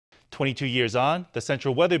22 years on, the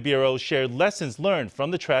Central Weather Bureau shared lessons learned from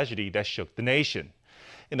the tragedy that shook the nation.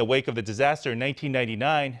 In the wake of the disaster in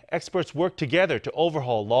 1999, experts worked together to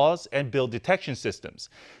overhaul laws and build detection systems.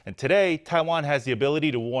 And today, Taiwan has the ability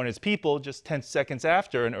to warn its people just 10 seconds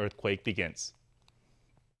after an earthquake begins.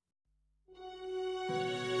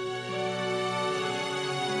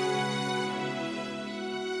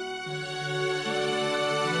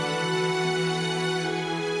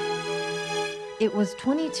 It was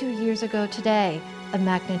 22 years ago today. A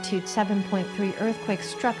magnitude 7.3 earthquake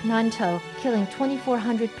struck Nantou, killing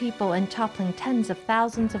 2,400 people and toppling tens of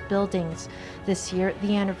thousands of buildings. This year,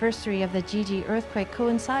 the anniversary of the Jiji earthquake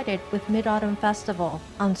coincided with Mid-Autumn Festival.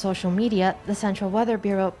 On social media, the Central Weather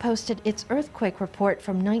Bureau posted its earthquake report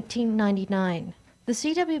from 1999. The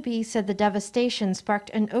CWB said the devastation sparked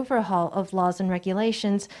an overhaul of laws and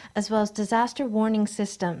regulations, as well as disaster warning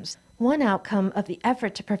systems. One outcome of the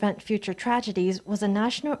effort to prevent future tragedies was a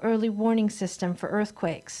national early warning system for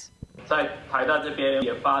earthquakes.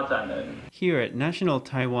 Here at National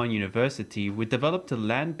Taiwan University, we developed a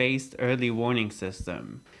land-based early warning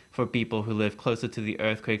system. For people who live closer to the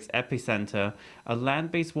earthquake's epicenter, a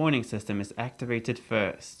land-based warning system is activated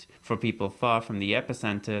first. For people far from the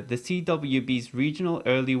epicenter, the CWB's regional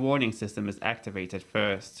early warning system is activated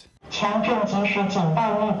first.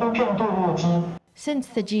 Since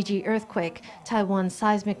the Jiji earthquake, Taiwan's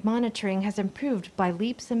seismic monitoring has improved by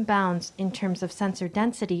leaps and bounds in terms of sensor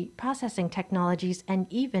density, processing technologies, and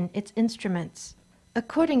even its instruments.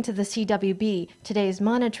 According to the CWB, today's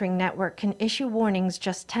monitoring network can issue warnings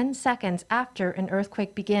just 10 seconds after an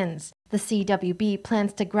earthquake begins. The CWB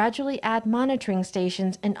plans to gradually add monitoring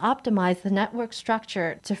stations and optimize the network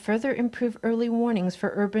structure to further improve early warnings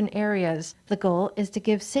for urban areas. The goal is to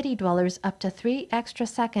give city dwellers up to 3 extra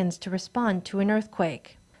seconds to respond to an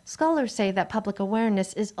earthquake. Scholars say that public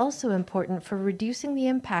awareness is also important for reducing the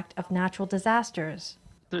impact of natural disasters.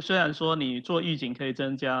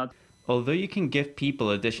 Although you can give people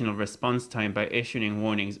additional response time by issuing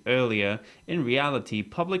warnings earlier, in reality,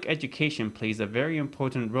 public education plays a very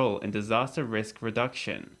important role in disaster risk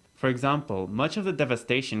reduction. For example, much of the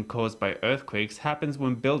devastation caused by earthquakes happens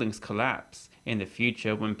when buildings collapse. In the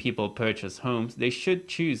future, when people purchase homes, they should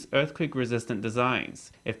choose earthquake-resistant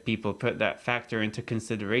designs. If people put that factor into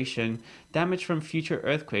consideration, damage from future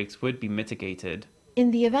earthquakes would be mitigated.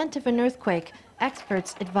 In the event of an earthquake,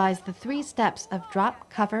 experts advise the 3 steps of drop,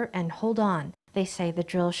 cover, and hold on. They say the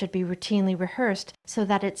drill should be routinely rehearsed so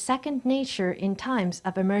that it's second nature in times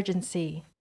of emergency.